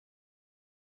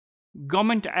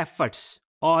government efforts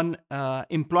on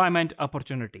employment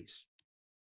opportunities.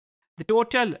 The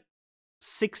total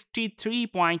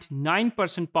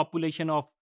 63.9% population of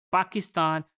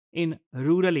Pakistan in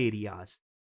rural areas.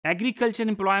 Agriculture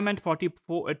employment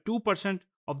 42%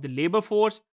 of the labor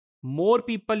force, more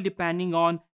people depending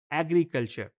on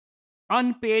agriculture.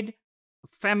 Unpaid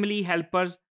family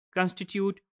helpers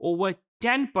constitute over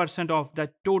 10% of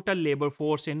the total labor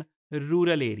force in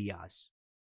rural areas.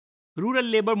 Rural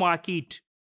labor market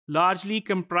largely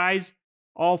comprise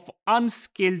of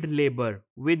unskilled labor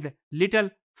with little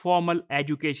formal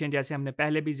education, जैसे हमने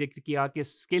पहले भी जिक्र किया कि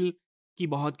skill की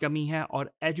बहुत कमी है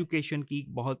और एजुकेशन की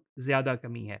बहुत ज़्यादा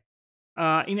कमी है.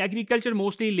 In agriculture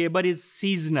mostly labour is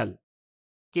seasonal,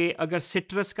 कि अगर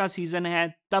सिट्रस का सीज़न है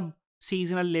तब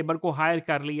सीजनल लेबर को हायर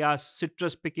कर लिया,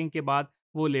 सिट्रस पिकिंग के बाद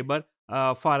वो लेबर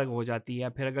फ़ारग हो जाती है.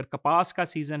 फिर अगर कपास का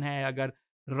सीज़न है, अगर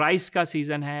राइस का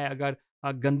सीज़न है, अगर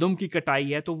गंदम की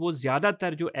कटाई है, तो वो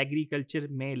ज़्यादातर जो एग्रीकल्चर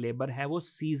में लेबर है वो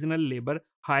सीजनल लेबर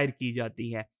हायर की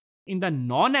जाती है. In the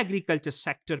non-agriculture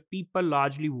sector, people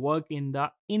largely work in the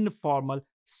informal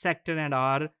sector and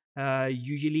are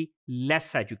usually less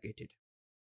educated.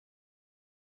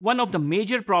 One of the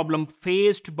major problems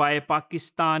faced by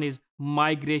Pakistan is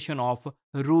migration of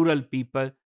rural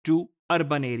people to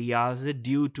urban areas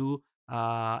due to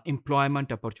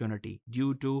employment opportunity,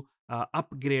 due to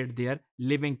upgrade their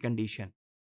living condition.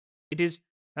 It is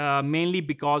mainly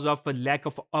because of a lack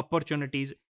of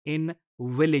opportunities in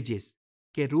villages.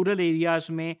 कि rural areas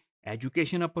में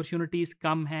education opportunities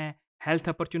कम हैं, health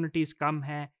opportunities कम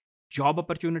हैं, job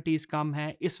opportunities कम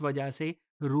हैं. इस वजह से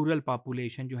rural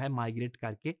population जो है माइग्रेट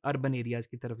करके अर्बन एरियाज़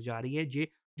की तरफ जा रही है. ये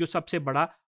जो सबसे बड़ा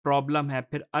प्रॉब्लम है.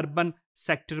 फिर अर्बन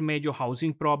सेक्टर में जो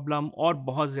हाउसिंग प्रॉब्लम और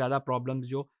बहुत ज़्यादा प्रॉब्लम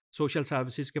जो सोशल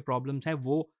सर्विसेज के प्रॉब्लम्स हैं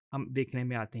वो हम देखने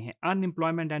में आते हैं.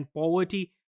 Unemployment and poverty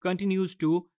continues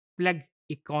to plague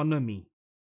economy.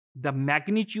 The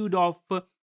magnitude of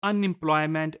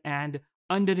unemployment and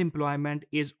underemployment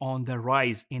is on the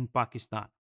rise in Pakistan.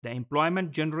 The employment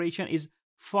generation is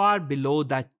far below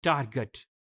the target.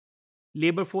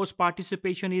 Labor force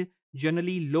participation is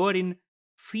generally lower in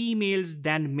females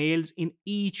than males in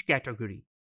each category.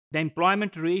 The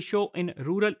employment ratio in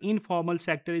rural informal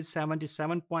sector is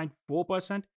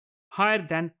 77.4%, higher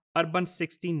than urban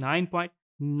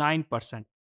 69.9%.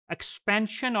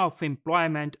 Expansion of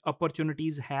employment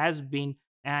opportunities has been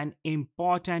an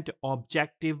important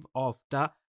objective of the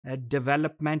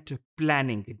development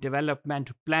planning.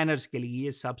 Development planners के लिए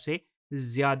ये सबसे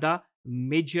ज़्यादा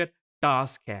major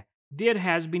task है. There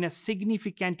has been a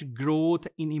significant growth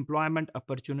in employment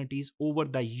opportunities over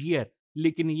the year.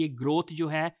 लेकिन ये growth जो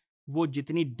है वो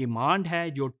जितनी demand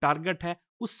है, जो target है,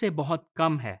 उससे बहुत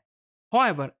कम है.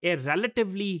 However, a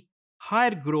relatively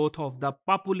higher growth of the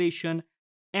population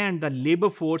and the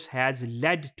labor force has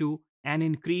led to an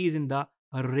increase in the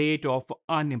rate of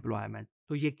unemployment.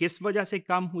 तो ये किस वजह से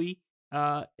कम हुई?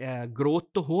 ग्रोथ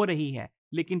तो हो रही है,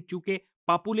 लेकिन चूंकि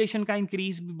पॉपुलेशन का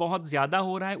इंक्रीज भी बहुत ज़्यादा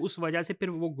हो रहा है, उस वजह से फिर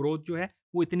वो ग्रोथ जो है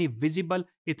वो इतनी विजिबल,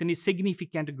 इतनी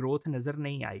सिग्निफिकेंट ग्रोथ नज़र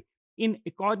नहीं आई. In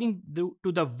according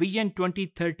to the vision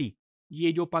 2030,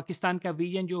 ये जो पाकिस्तान का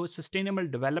विजन जो सस्टेनेबल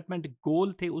डेवलपमेंट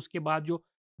गोल थे, उसके बाद जो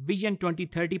विजन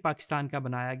 2030 पाकिस्तान का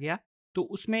बनाया गया, तो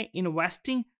उसमें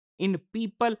investing in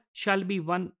people shall be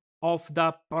one of the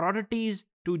priorities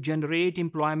to generate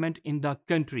employment in the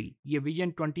country. ये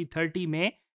विजन 2030 में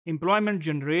employment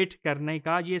generate करने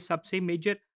का ये सबसे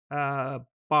मेजर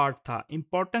पार्ट था.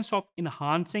 Importance of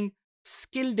enhancing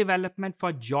skill development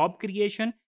for job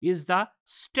creation is the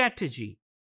strategy.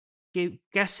 कि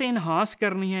कैसे enhance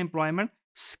करनी है employment,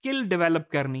 skill develop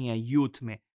करनी है youth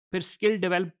में, फिर skill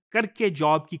develop करके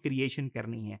job की creation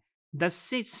करनी है. The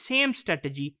same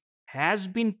strategy has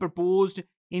been proposed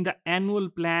in the annual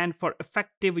plan for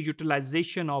effective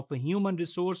utilization of a human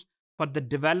resource for the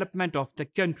development of the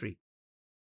country.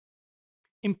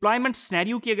 Employment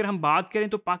scenario की अगर हम बात करें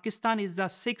तो Pakistan is the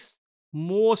sixth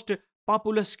most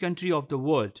populous country of the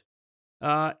world.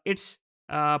 Its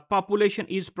population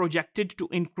is projected to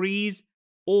increase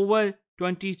over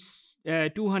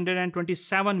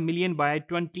 227 million by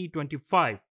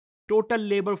 2025. Total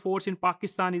labor force in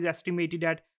Pakistan is estimated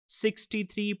at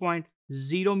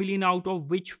 63.0 million, out of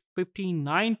which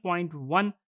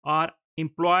 59.1 are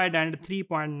employed and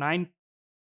 3.9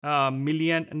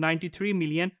 million, 93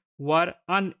 million were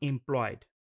unemployed.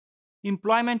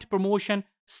 Employment promotion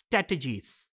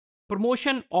strategies.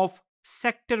 Promotion of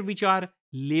sector which are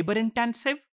labor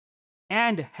intensive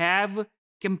and have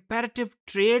comparative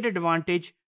trade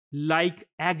advantage like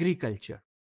agriculture.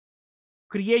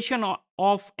 Creation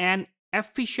of an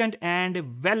efficient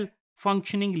and well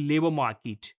functioning labor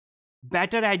market.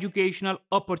 Better educational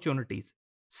opportunities.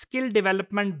 Skill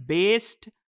development based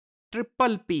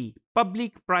triple P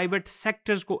public private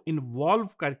sectors को involve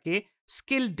करके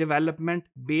skill development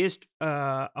based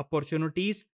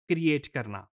opportunities create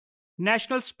करना.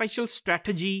 National special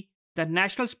strategy. The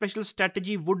national special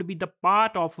strategy would be the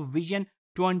part of vision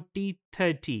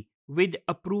 2030 with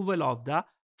approval of the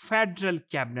federal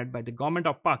cabinet by the government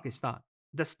of Pakistan.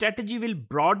 The strategy will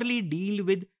broadly deal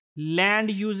with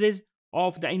land uses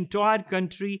of the entire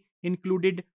country,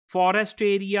 included forest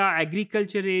area,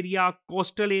 agriculture area,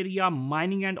 coastal area,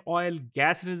 mining and oil,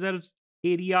 gas reserves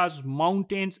areas,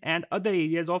 mountains and other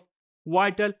areas of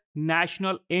vital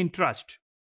national interest.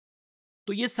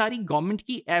 तो ये सारी government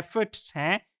की efforts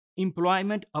हैं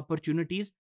employment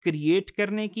opportunities create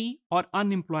करने की और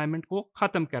unemployment को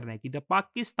खत्म करने की. The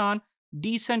Pakistan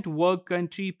decent work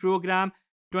country programme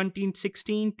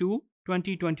 2016 to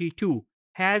 2022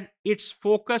 has its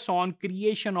focus on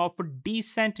creation of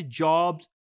decent jobs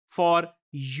for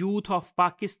youth of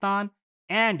Pakistan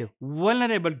and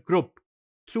vulnerable group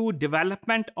through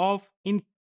development of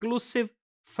inclusive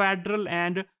federal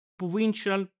and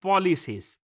provincial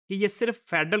policies. कि ये सिर्फ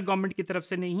फेडरल गवर्नमेंट की तरफ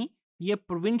से नहीं, ये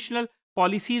provincial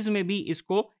policies में भी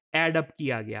इसको एड अप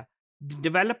किया गया.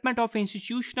 Development of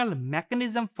institutional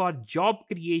mechanism for job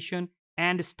creation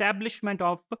and establishment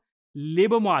of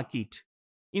labour market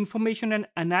information and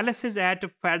analysis eight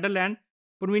federal and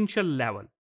provincial level.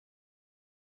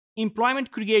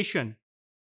 Employment creation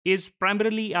is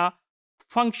primarily a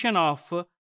function of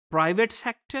private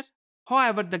sector.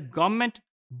 However, the government,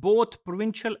 both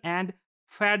provincial and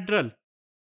federal,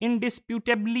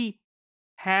 indisputably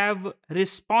have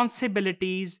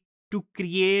responsibilities to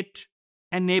create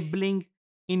enabling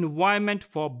environment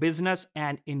for business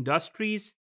and industries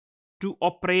to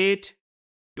operate,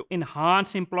 to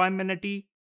enhance employability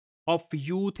of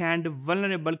youth and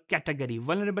vulnerable category.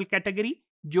 Vulnerable category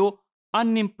जो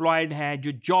unemployed है,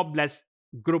 जो jobless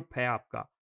group है आपका,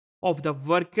 of the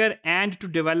worker, and to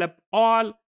develop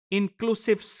all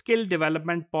inclusive skill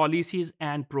development policies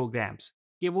and programs.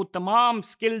 कि वो तमाम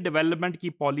skill development की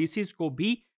policies को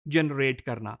भी जनरेट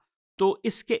करना. तो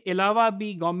इसके अलावा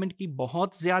भी गवर्नमेंट की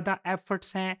बहुत ज़्यादा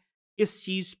एफर्ट्स हैं इस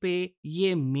चीज़ पे.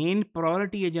 ये मेन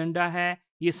प्रायोरिटी एजेंडा है.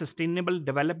 ये सस्टेनेबल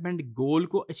डेवलपमेंट गोल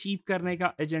को अचीव करने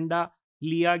का एजेंडा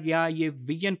लिया गया. ये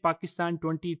विजन पाकिस्तान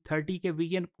 2030 के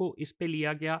विजन को इस पे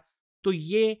लिया गया. तो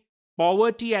ये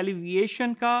पॉवर्टी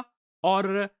एलिविएशन का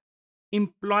और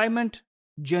एम्प्लॉयमेंट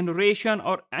जनरेशन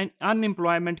और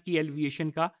अनएम्प्लॉयमेंट की एलिविएशन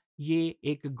का ये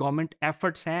एक गवर्नमेंट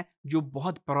एफर्ट्स हैं जो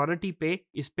बहुत प्रायोरिटी पे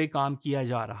इस पे काम किया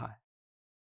जा रहा है.